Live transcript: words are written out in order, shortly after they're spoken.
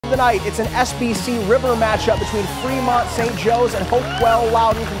the night. It's an SBC River matchup between Fremont St. Joe's and Hopewell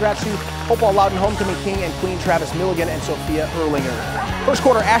Loudon. Congrats to Hopewell Loudon homecoming king and queen Travis Milligan and Sophia Erlinger. First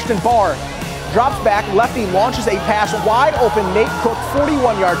quarter, Ashton Barr drops back, lefty launches a pass, wide open, Nate Cook,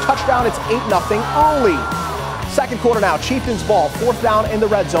 41-yard touchdown. It's 8-0 early. Second quarter now, Chieftains ball, fourth down in the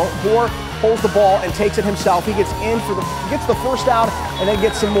red zone. Bohr holds the ball and takes it himself. He gets gets the first down and then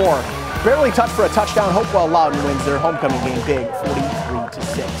gets some more. Barely touched for a touchdown. Hopewell Loudon wins their homecoming game big,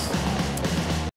 43-6.